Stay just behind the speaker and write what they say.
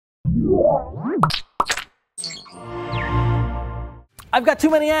I've got too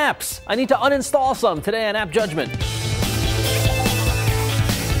many apps. I need to uninstall some today on AppJudgment.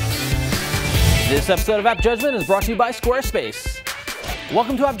 This episode of AppJudgment is brought to you by Squarespace.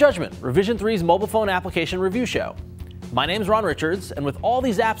 Welcome to AppJudgment, Revision 3's mobile phone application review show. My name's Ron Richards, and with all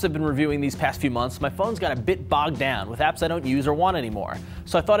these apps I've been reviewing these past few months, my phone's got a bit bogged down with apps I don't use or want anymore,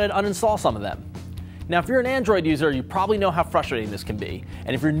 so I thought I'd uninstall some of them. Now, if you're an Android user, you probably know how frustrating this can be.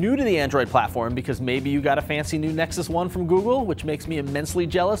 And if you're new to the Android platform because maybe you got a fancy new Nexus 1 from Google, which makes me immensely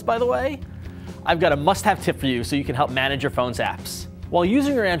jealous, by the way, I've got a must-have tip for you so you can help manage your phone's apps. While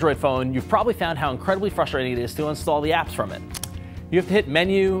using your Android phone, you've probably found how incredibly frustrating it is to install the apps from it. You have to hit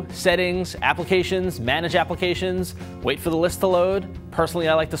Menu, Settings, Applications, Manage Applications, wait for the list to load. Personally,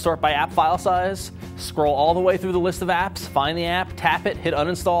 I like to sort by app file size, scroll all the way through the list of apps, find the app, tap it, hit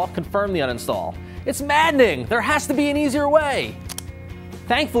Uninstall, confirm the uninstall. It's maddening! There has to be an easier way!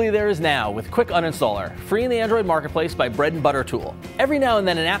 Thankfully, there is now with Quick Uninstaller, free in the Android marketplace by Bread and Butter Tool. Every now and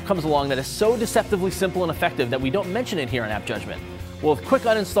then an app comes along that is so deceptively simple and effective that we don't mention it here on AppJudgment. Well, with Quick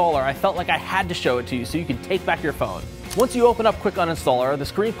Uninstaller, I felt like I had to show it to you so you can take back your phone. Once you open up Quick Uninstaller, the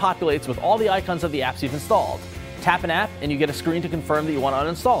screen populates with all the icons of the apps you've installed. Tap an app and you get a screen to confirm that you want to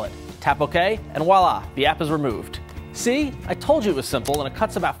uninstall it. Tap OK, and voila, the app is removed. See? I told you it was simple, and it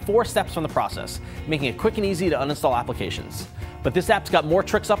cuts about 4 steps from the process, making it quick and easy to uninstall applications. But this app's got more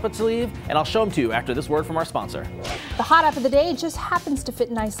tricks up its sleeve, and I'll show them to you after this word from our sponsor. The hot app of the day just happens to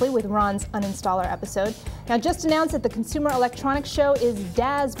fit nicely with Ron's Uninstaller episode. Now, just announced at the Consumer Electronics Show is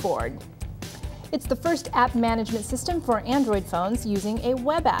Dashboard. It's the first app management system for Android phones using a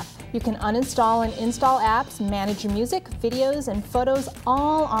web app. You can uninstall and install apps, manage your music, videos, and photos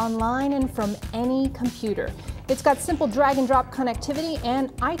all online and from any computer. It's got simple drag and drop connectivity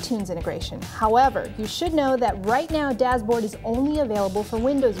and iTunes integration. However, you should know that right now Dashboard is only available for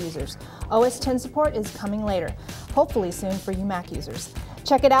Windows users. OS X support is coming later, hopefully soon for you Mac users.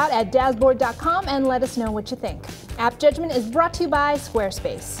 Check it out at dashboard.com and let us know what you think. AppJudgment is brought to you by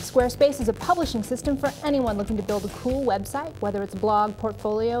Squarespace. Squarespace is a publishing system for anyone looking to build a cool website, whether it's a blog,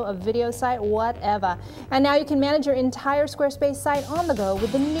 portfolio, a video site, whatever. And now you can manage your entire Squarespace site on the go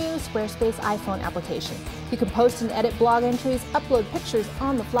with the new Squarespace iPhone application. You can post and edit blog entries, upload pictures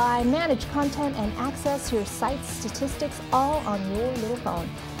on the fly, manage content, and access your site's statistics all on your little phone.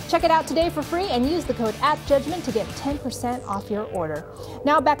 Check it out today for free and use the code AppJudgment to get 10% off your order.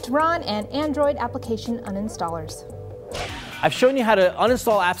 Now back to Ron and Android application uninstallers. I've shown you how to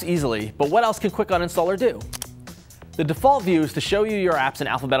uninstall apps easily, but what else can Quick Uninstaller do? The default view is to show you your apps in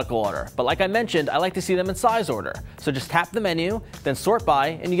alphabetical order, but like I mentioned, I like to see them in size order. So just tap the menu, then sort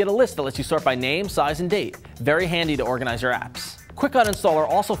by, and you get a list that lets you sort by name, size, and date. Very handy to organize your apps. Quick Uninstaller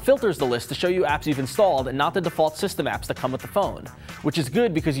also filters the list to show you apps you've installed and not the default system apps that come with the phone, which is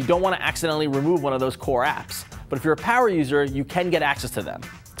good because you don't want to accidentally remove one of those core apps. But if you're a power user, you can get access to them.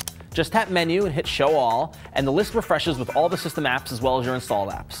 Just tap Menu and hit Show All, and the list refreshes with all the system apps as well as your installed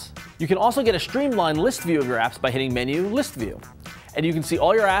apps. You can also get a streamlined list view of your apps by hitting Menu, List View. And you can see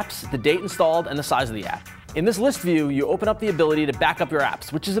all your apps, the date installed, and the size of the app. In this list view, you open up the ability to back up your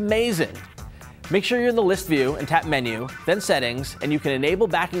apps, which is amazing. Make sure you're in the list view and tap Menu, then Settings, and you can enable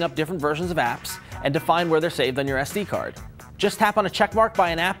backing up different versions of apps and define where they're saved on your SD card. Just tap on a check mark by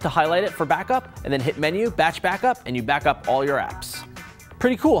an app to highlight it for backup, and then hit Menu, Batch Backup, and you back up all your apps.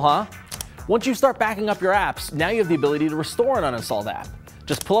 Pretty cool, huh? Once you start backing up your apps, now you have the ability to restore an uninstalled app.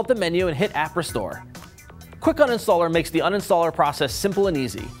 Just pull up the menu and hit App Restore. Quick Uninstaller makes the uninstaller process simple and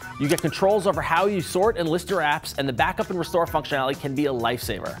easy. You get controls over how you sort and list your apps, and the backup and restore functionality can be a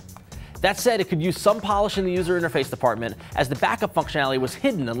lifesaver. That said, it could use some polish in the user interface department, as the backup functionality was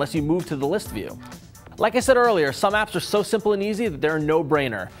hidden unless you move to the list view. Like I said earlier, some apps are so simple and easy that they're a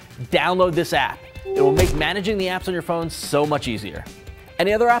no-brainer. Download this app. It will make managing the apps on your phone so much easier.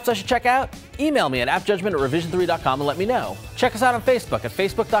 Any other apps I should check out? Email me at appjudgment@revision3.com and let me know. Check us out on Facebook at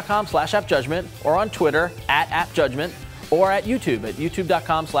facebook.com/appjudgment, or on Twitter at appjudgment, or at YouTube at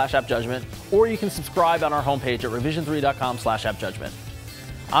youtube.com/appjudgment, or you can subscribe on our homepage at revision3.com/appjudgment.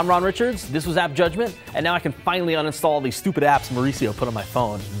 I'm Ron Richards, this was AppJudgment, and now I can finally uninstall these stupid apps Mauricio put on my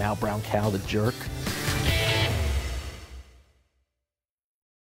phone. Mal Brown Cow, the jerk.